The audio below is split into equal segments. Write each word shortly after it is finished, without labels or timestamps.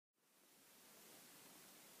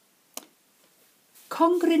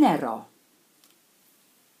Congrinero.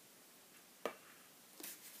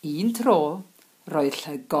 Un tro, roedd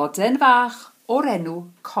llygoden fach o'r enw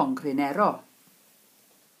Congrinero.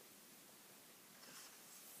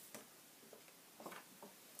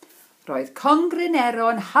 Roedd Congrinero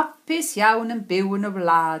yn hapus iawn yn byw yn y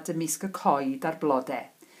wlad ymysg y coed a'r blodau.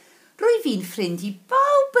 Rwyf fi'n ffrind i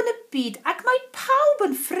bawb yn y byd ac mae pawb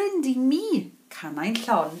yn ffrind i mi, canau'n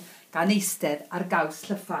llon gan eistedd ar gaws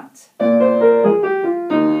llyffant.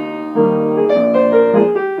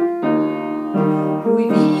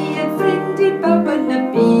 Rwyf fi yn ffrind i bawb yn y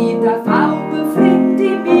byd a phawb yn ffrind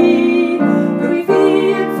i mi. Rwyf fi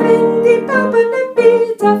yn ffrind i bawb yn y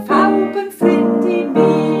byd a phawb yn ffrind i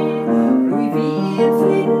mi. Rwyf fi yn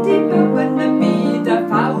ffrind i bawb yn y byd a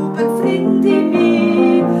phawb yn ffrind i mi.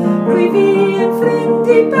 Rwyf fi yn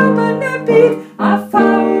ffrind i bawb yn y byd a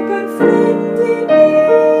phawb yn ffrind i mi.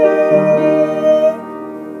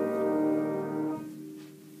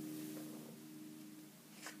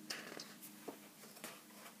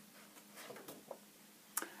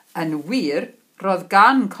 Yn wir, roedd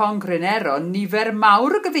gan Congrinero nifer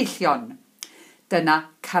mawr o gyfeillion. Dyna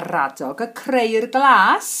caradog y creu'r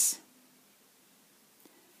glas,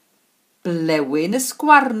 blewyn y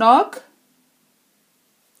sgwarnog,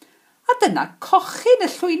 a dyna cochyn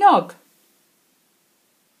y llwynog.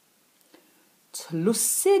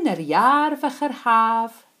 Tlwsyn yr iar fach yr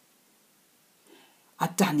haf,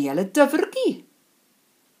 a Daniel y dyfrgi.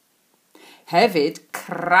 Hefyd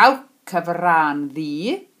crawc y fran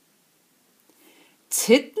ddi,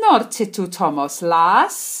 Tidno'r titw Thomas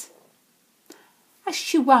las, a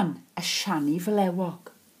Siwan y siani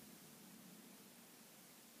flewog.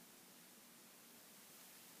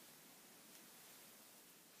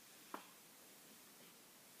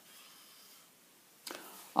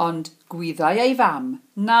 Ond gwyddai ei fam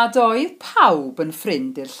nad oedd pawb yn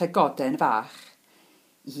ffrind i'r llygoden fach.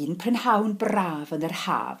 Un prynhawn braf yn yr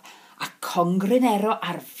haf a Congrinero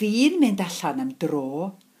ar fin mynd allan am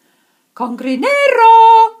dro. Congrinero,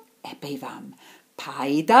 ebei fam,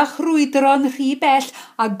 paid â chrwydro'n rhy bell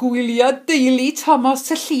a gwylio deulu Thomas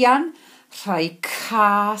y Llian. Rhai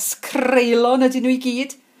cas creulon ydyn nhw i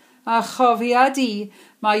gyd. A chofia di,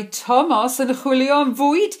 mae Thomas yn chwilio am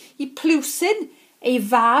fwyd i Plywsyn, ei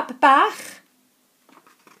fab bach.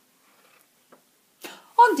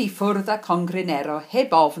 Ond i ffwrdd â Congrinero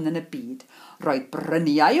heb ofn yn y byd, roedd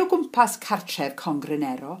bryniau o gwmpas cartref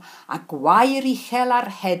Congrinero a gwair uchel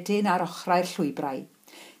ar hedyn ar ochrau'r llwybrau.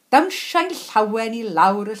 Dawnsau'n llawen i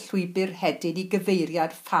lawr y llwybr hedyn i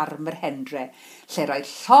gyfeiriad ffarm yr hendre, lle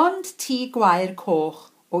roedd llond tŷ gwair coch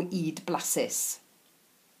o yd blasus.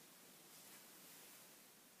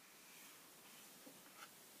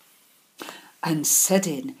 Yn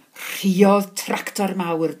sydyn, rhuodd tractor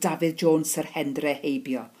mawr David Jones yr hendre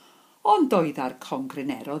heibio, ond oedd ar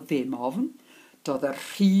Congrinero ddim ofn. Doedd y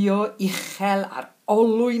rhuo uchel a'r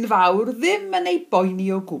olwyn fawr ddim yn ei boeni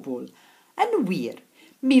o gwbl. Yn wir,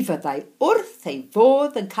 mi fyddai wrth ei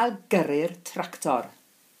fodd yn cael gyrru'r tractor.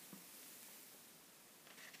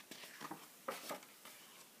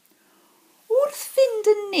 Wrth fynd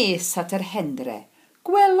yn nes at yr hendre,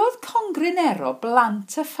 gwelodd Congrinero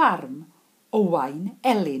blant y ffarm, Owain,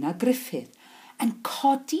 Elin a Griffith, yn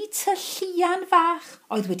codi tylluan fach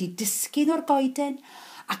oedd wedi disgyn o'r goeden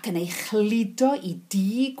ac yn ei chludo i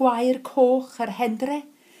dŷ gwair coch yr hendre.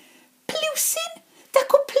 Plywsyn,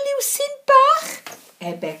 dacw plywsyn bach,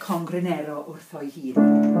 ebe Congrinero wrth o'i hun.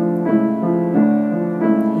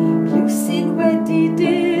 Plywsyn wedi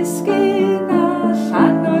disgyn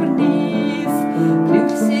allan o'r nyth,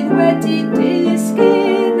 Plywsyn wedi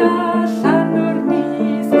disgyn allan o'r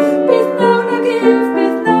nyth. Bydd nawn ag ef,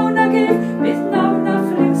 bydd nawn ag ef, bydd nawn a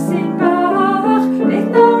Plywsyn bach, bydd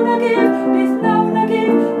nawn ag ef, bydd nawn ag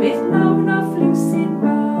ef, bydd nawn a Plywsyn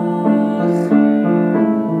bach.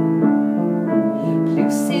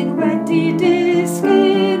 Plywsyn wedi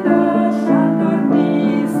disgyn allan o'r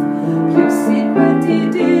nyth, Plywsyn wedi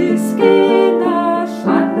disgyn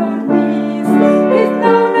allan o'r nyth. Bydd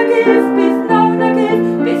nawn ag ef, bydd nawn ag ef,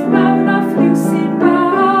 bydd nawn a Plywsyn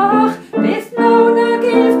bach, bydd nawn ag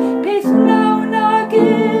ef, bydd nawn ag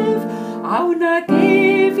ef, awn ag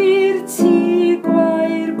ef i'r tŷ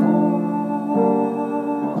gwair coch.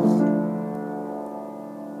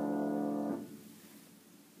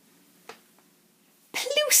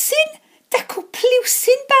 Plywsyn, dacw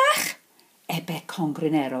plywsyn bach, ebe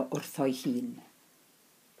Congrinero wrth o'i hun.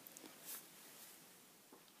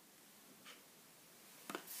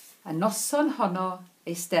 Y noson honno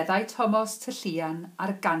eisteddai Thomas Tylluan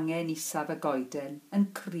ar gangen isaf y goeden yn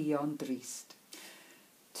crio'n drist.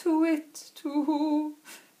 Tŵ it, tŵ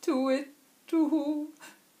hw,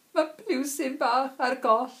 mae pliwsyn bach ar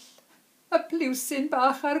goll, y pliwsyn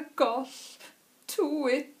bach ar goll, to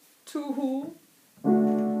it, to who.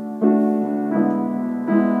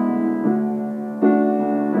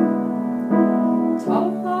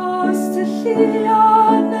 Thomas dy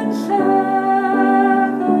Llian yn llefen,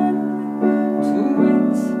 to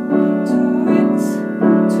it, to it,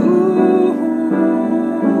 to who.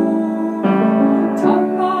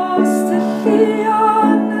 Thomas dy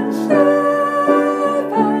Llian yn llefen,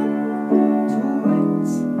 to it,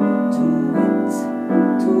 to it,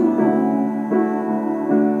 to who.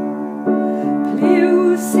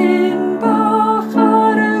 Pliwsyn bach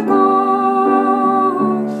ar y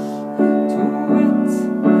goll, to it,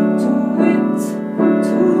 to it,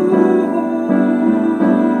 to who.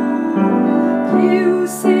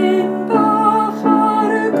 Pliwsyn bach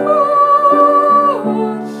ar y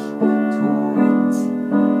goll, to it,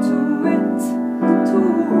 to it, to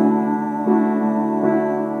who.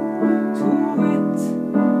 To it,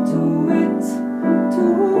 to it, to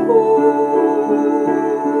who.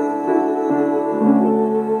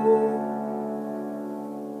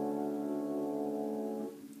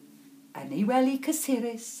 Yn ei wely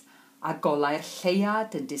cysurus, a golau'r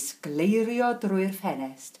lleiad yn disgleirio drwy'r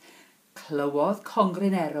ffenest, clywodd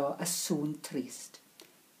Congrinero y sŵn trist.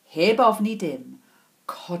 Heb ofni dim,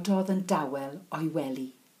 cododd yn dawel o'i wely.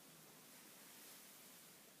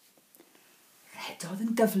 Rhedodd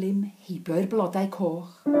yn gyflym heibio'r blodau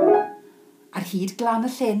coch, ar hyd glan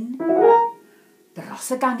y llyn, dros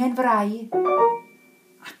y gangen frau,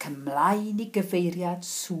 ac ymlaen i gyfeiriad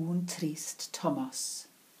sŵn trist Thomas.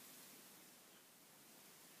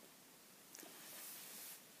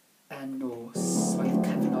 Y nos oedd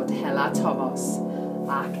cyfnod hela Thomas,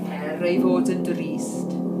 ac ei fod yn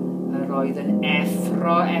drist, yr oedd yn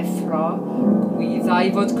effro,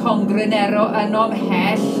 gwyddai fod Congrinero yn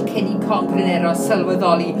ymhell cyn i Congrinero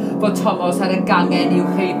sylweddoli fod Thomas ar y gangen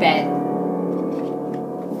uwch ei ben.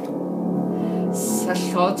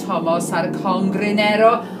 Syllodd Thomas ar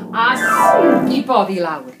Congrinero a i boddi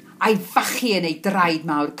lawr, a'i fachu yn ei draed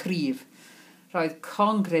mawr cryf. Roedd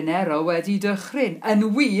Congrinero wedi dychryn. Yn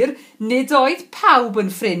wir, nid oedd pawb yn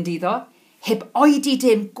ffrind iddo. Heb oedi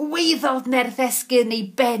dim gweiddodd nerth esgyrn ei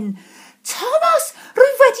ben. Thomas,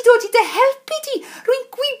 rwy wedi dod i dy helpu di. Rwy'n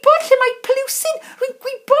gwybod lle mae pliwsyn. Rwy'n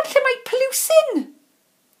gwybod lle mae pliwsyn.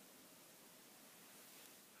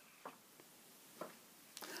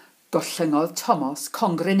 Gollyngodd Thomas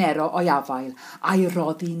Congrinero o'i afael a'i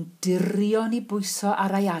roddi'n dirion i bwyso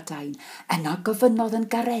ar ei adain, yna gofynnodd yn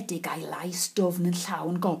garedig a'i lais dwfn yn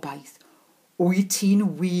llawn gobaith. Wyt ti'n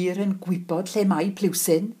wir yn gwybod lle mae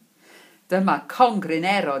pliwsyn? Dyma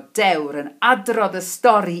Congrinero dewr yn adrodd y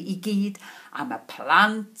stori i gyd am y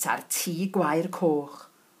plant a'r tŷ gwair coch.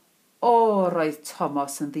 O, roedd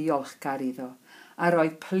Thomas yn ddiolchgar iddo, a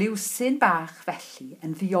roedd pliwsyn bach felly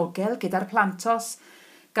yn ddiogel gyda'r plantos.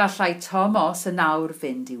 Gallai Thomas yn nawr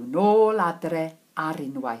fynd i'w nôl adre ar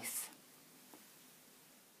unwaith.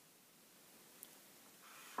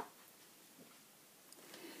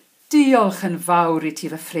 Diolch yn fawr i ti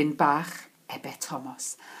fy ffrind bach, ebe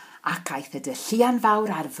Thomas, ac aeth y dylluan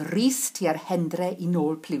fawr ar frys tua'r hendre i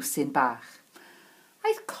nôl pliwsyn bach.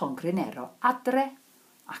 Aeth Congrinero adre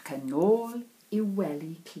ac yn ôl i'w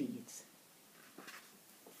wely clud.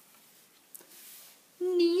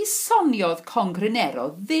 Ni soniodd Congrinero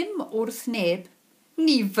ddim wrth neb.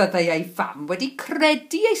 Ni fyddai ei fam wedi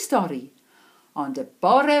credu ei stori. Ond y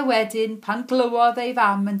bore wedyn pan glywodd ei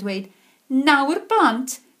fam yn dweud, nawr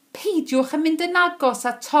blant, peidiwch yn mynd yn agos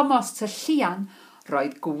a Thomas ty Llian,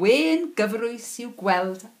 roedd gwên gyfrwys i'w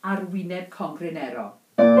gweld ar wyneb Congrinero.